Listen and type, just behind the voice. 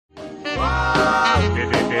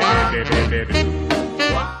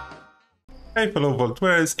Hey fellow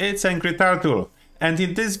Vaultwearers, it's Angry Turtle, and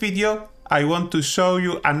in this video I want to show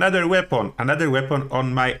you another weapon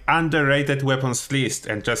on my underrated weapons list.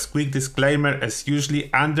 And just quick disclaimer, as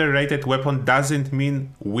usually underrated weapon doesn't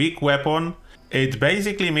mean weak weapon. It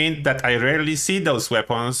basically means that I rarely see those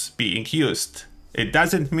weapons being used. It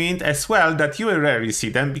doesn't mean as well that you will rarely see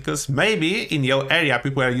them, because maybe in your area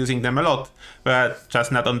people are using them a lot, but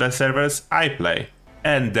just not on the servers I play.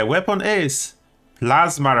 And the weapon is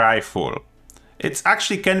Plasma Rifle. It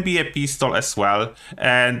actually can be a pistol as well,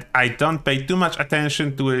 and I don't pay too much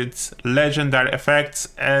attention to its legendary effects,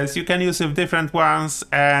 as you can use with different ones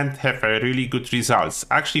and have a really good results.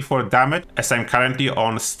 Actually for damage, as I'm currently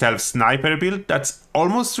on stealth sniper build, that's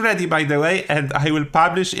almost ready by the way, and I will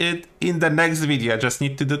publish it in the next video. I just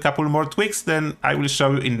need to do a couple more tweaks, then I will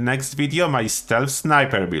show you in the next video my stealth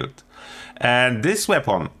sniper build. And this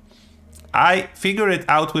weapon, I figured it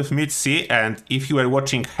out with Mitzi, and if you were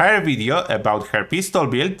watching her video about her pistol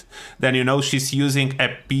build, then you know she's using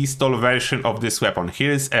a pistol version of this weapon.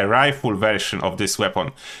 Here's a rifle version of this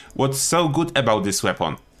weapon. What's so good about this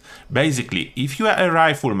weapon? Basically, if you are a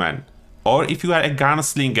rifleman or if you are a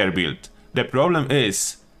gunslinger build, the problem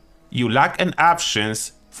is you lack an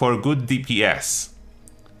options for good DPS.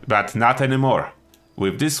 But not anymore.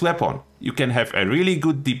 With this weapon, you can have a really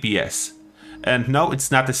good DPS. And no,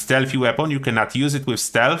 it's not a stealthy weapon, you cannot use it with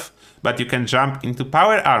stealth, but you can jump into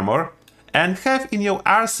power armor and have in your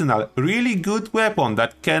arsenal really good weapon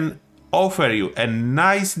that can offer you a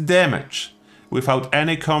nice damage without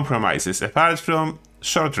any compromises apart from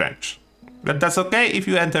short range. But that's okay if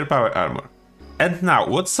you enter power armor. And now,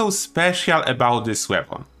 what's so special about this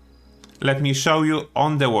weapon? Let me show you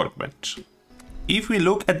on the workbench. If we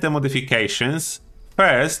look at the modifications,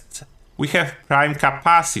 first we have prime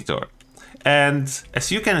capacitor. And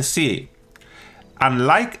as you can see,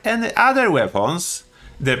 unlike any other weapons,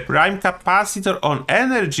 the prime capacitor on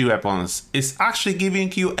energy weapons is actually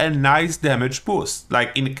giving you a nice damage boost.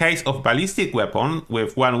 Like in case of ballistic weapon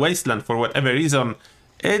with OneWasteland, for whatever reason,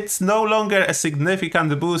 it's no longer a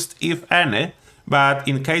significant boost if any, but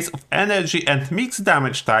in case of energy and mixed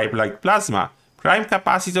damage type like plasma, prime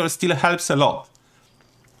capacitor still helps a lot.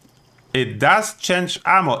 It does change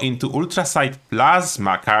ammo into ultrasight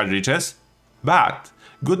plasma cartridges, but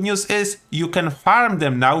good news is you can farm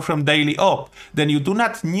them now from daily op. Then you do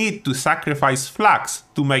not need to sacrifice flux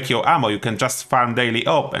to make your ammo. You can just farm daily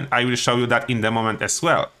op, and I will show you that in the moment as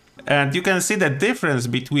well. And you can see the difference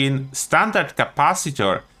between standard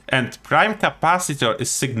capacitor and prime capacitor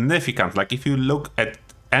is significant. Like if you look at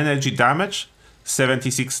energy damage,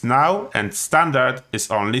 76 now, and standard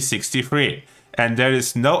is only 63. And there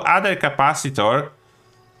is no other capacitor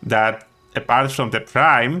that, apart from the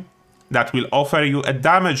prime, that will offer you a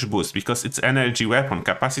damage boost, because it's energy weapon.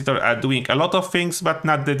 Capacitor are doing a lot of things, but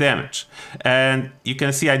not the damage. And you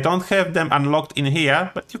can see I don't have them unlocked in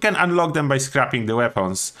here, but you can unlock them by scrapping the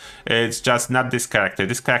weapons. It's just not this character.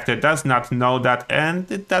 This character does not know that,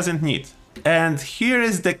 and it doesn't need. And here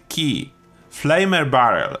is the key. Flamer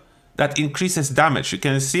barrel. That increases damage. You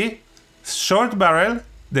can see, short barrel,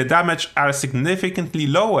 the damage are significantly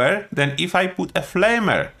lower than if I put a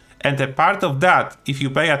flamer. And a part of that, if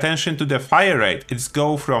you pay attention to the fire rate, it's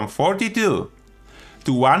go from 42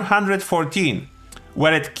 to 114,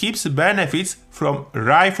 where it keeps benefits from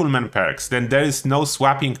rifleman perks. Then there is no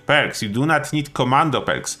swapping perks. You do not need commando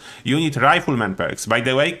perks. You need rifleman perks. By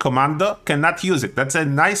the way, commando cannot use it. That's a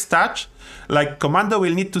nice touch. Like commando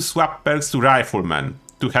will need to swap perks to rifleman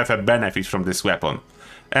to have a benefit from this weapon.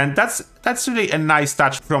 And that's really a nice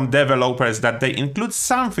touch from developers, that they include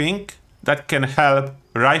something that can help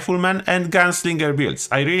rifleman and gunslinger builds.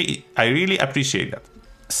 I really appreciate that.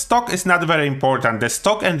 Stock is not very important. The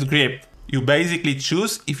stock and grip, you basically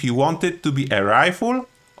choose if you want it to be a rifle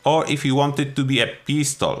or if you want it to be a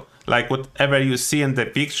pistol. Like whatever you see in the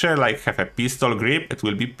picture, like have a pistol grip, it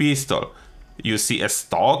will be pistol. You see a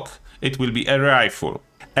stock, it will be a rifle.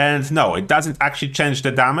 And no, it doesn't actually change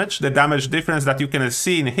the damage. The damage difference that you can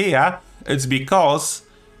see in here, it's because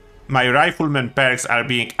my rifleman perks are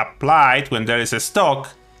being applied when there is a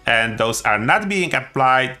stock, and those are not being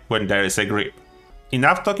applied when there is a grip.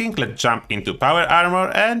 Enough talking, let's jump into power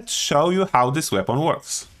armor and show you how this weapon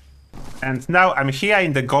works. And now I'm here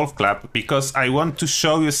in the golf club because I want to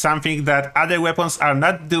show you something that other weapons are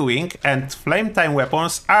not doing and flame time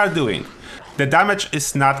weapons are doing. The damage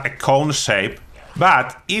is not a cone shape,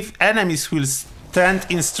 but if enemies will stand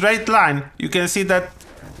in straight line, you can see that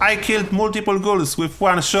I killed multiple ghouls with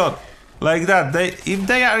one shot. Like that. If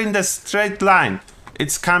they are in the straight line,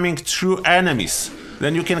 it's coming through enemies.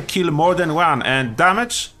 Then you can kill more than one, and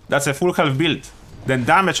damage, that's a full health build. then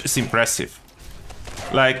damage is impressive.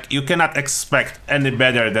 Like, you cannot expect any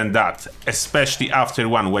better than that, especially after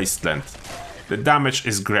OneWasteland. The damage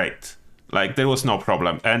is great. Like, there was no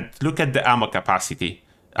problem. And look at the ammo capacity.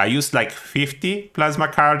 I used like 50 plasma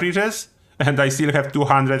cartridges, and I still have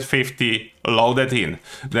 250 loaded in.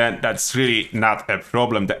 Then that's really not a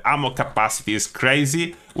problem. The ammo capacity is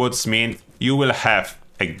crazy, which means you will have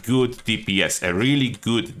a good DPS, a really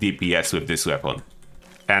good DPS with this weapon.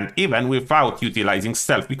 And even without utilizing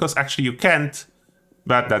stealth, because actually you can't,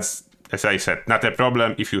 but that's, as I said, not a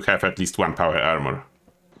problem if you have at least one power armor.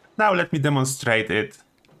 Now let me demonstrate it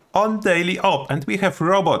on daily op, and we have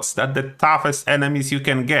robots that the toughest enemies you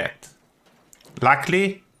can get.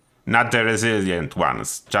 Luckily, not the resilient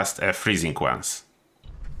ones, just freezing ones.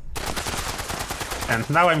 And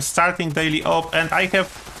now I'm starting daily op, and I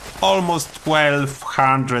have almost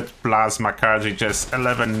 1200 plasma cartridges,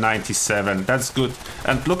 1197, that's good.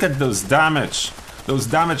 And look at those damage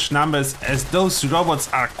numbers, as those robots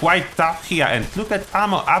are quite tough here. And look at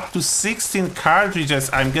ammo, up to 16 cartridges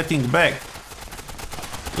I'm getting back.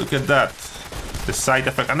 Look at that, the side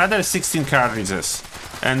effect, another 16 cartridges.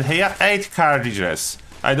 And here 8 cartridges.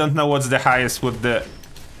 I don't know what's the highest with the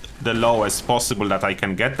lowest possible that I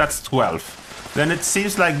can get, that's 12. Then it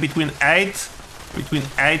seems like between 8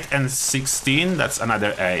 and 16, that's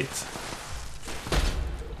another 8.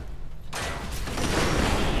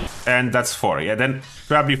 And that's 4, yeah, then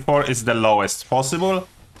probably 4 is the lowest possible,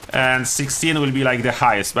 and 16 will be like the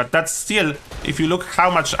highest. But that's still, if you look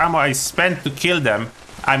how much ammo I spent to kill them,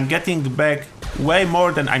 I'm getting back way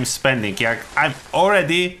more than I'm spending. Yeah, I'm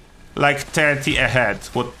already like 30 ahead,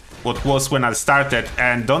 what was when I started.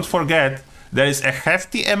 And don't forget, there is a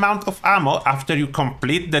hefty amount of ammo after you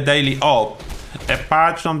complete the daily op.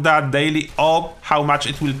 Apart from that daily op, how much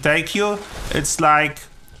it will take you, it's like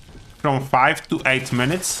from 5 to 8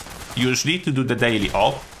 minutes usually to do the daily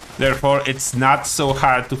op. Therefore it's not so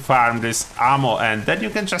hard to farm this ammo, and then you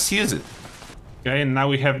can just use it. Okay, and now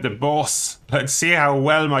we have the boss. Let's see how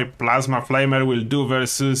well my plasma flamer will do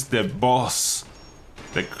versus the boss,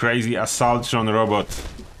 the crazy assault drone robot.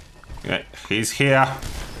 Okay, he's here.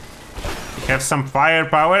 We have some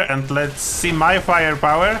firepower, and let's see my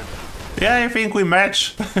firepower. Yeah, I think we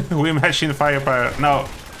match. We match in firepower. No,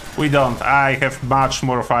 we don't. I have much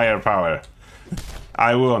more firepower.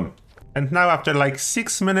 I won. And now after like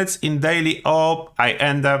 6 minutes in daily op, I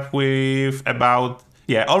end up with about,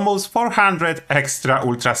 yeah, almost 400 extra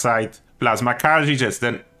ultrasight plasma cartridges.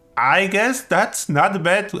 Then I guess that's not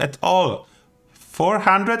bad at all.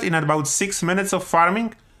 400 in about 6 minutes of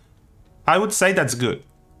farming? I would say that's good.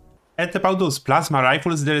 And about those plasma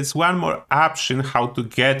rifles, there is one more option how to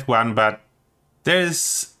get one, but there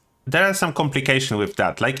are some complications with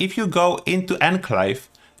that. Like if you go into Enclave,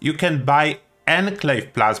 you can buy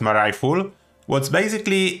Enclave plasma rifle, what's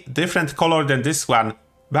basically different color than this one,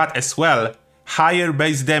 but as well higher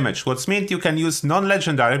base damage, which means you can use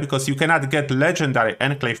non-legendary, because you cannot get legendary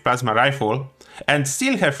Enclave plasma rifle and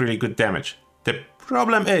still have really good damage. The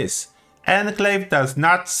problem is Enclave does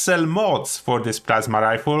not sell mods for this plasma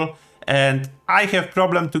rifle, and I have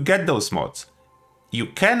problem to get those mods. You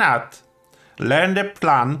cannot learn the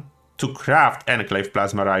plan to craft Enclave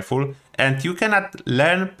plasma rifle, and you cannot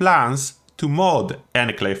learn plans to mod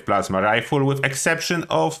Enclave plasma rifle, with exception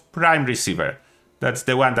of Prime Receiver. That's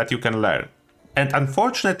the one that you can learn. And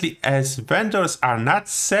unfortunately, as vendors are not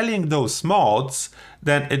selling those mods,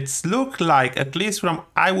 then it's look like, at least from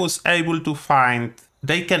I was able to find,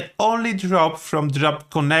 they can only drop from Drop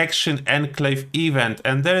Connection Enclave event,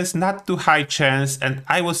 and there is not too high chance, and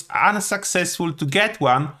I was unsuccessful to get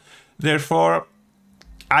one. Therefore,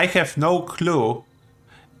 I have no clue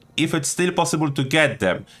if it's still possible to get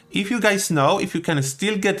them. If you guys know if you can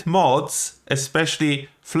still get mods, especially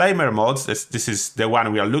Flamer mods, this is the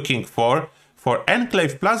one we are looking for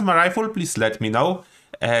Enclave plasma rifle, please let me know.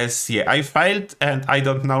 As yeah, I failed, and I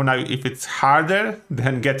don't know now if it's harder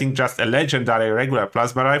than getting just a legendary regular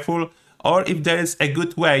plasma rifle, or if there is a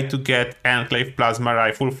good way to get Enclave plasma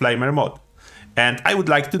rifle Flamer mod. And I would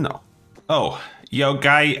like to know. Oh, your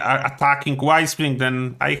guy are attacking Whitespring,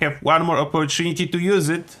 then I have one more opportunity to use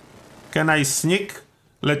it. Can I sneak?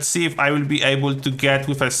 Let's see if I will be able to get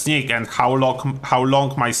with a sneak, and how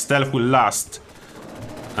long my stealth will last.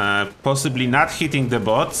 Possibly not hitting the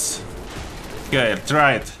bots. Okay,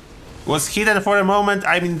 try it. Was hidden for a moment,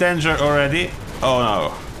 I'm in danger already. Oh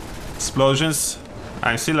no. Explosions.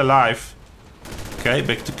 I'm still alive. Okay,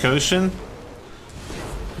 back to caution.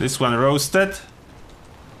 This one roasted.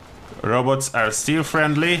 Robots are still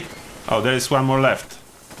friendly. Oh, there is one more left.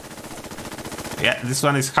 Yeah, this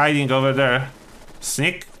one is hiding over there.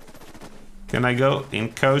 Sneak. Can I go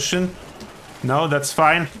in caution? No, that's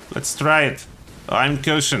fine. Let's try it. Oh, I'm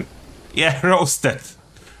caution. Yeah, roasted.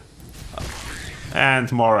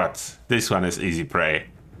 And Morat. This one is easy prey.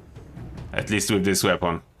 At least with this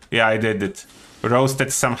weapon. Yeah, I did it.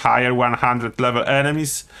 Roasted some higher 100 level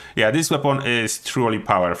enemies. Yeah, this weapon is truly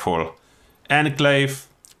powerful. Enclave.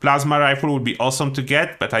 Plasma rifle would be awesome to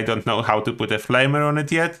get, but I don't know how to put a flamer on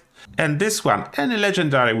it yet. And this one, any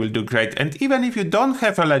legendary will do great. And even if you don't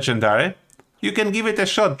have a legendary, you can give it a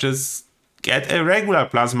shot. Just get a regular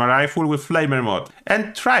plasma rifle with flamer mod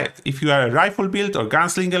and try it. If you are a rifle build or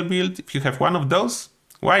gunslinger build, if you have one of those,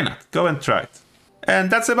 why not? Go and try it. And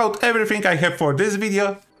that's about everything I have for this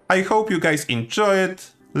video. I hope you guys enjoy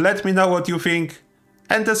it. Let me know what you think.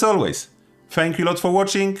 And as always, thank you a lot for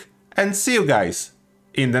watching and see you guys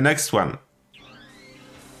in the next one.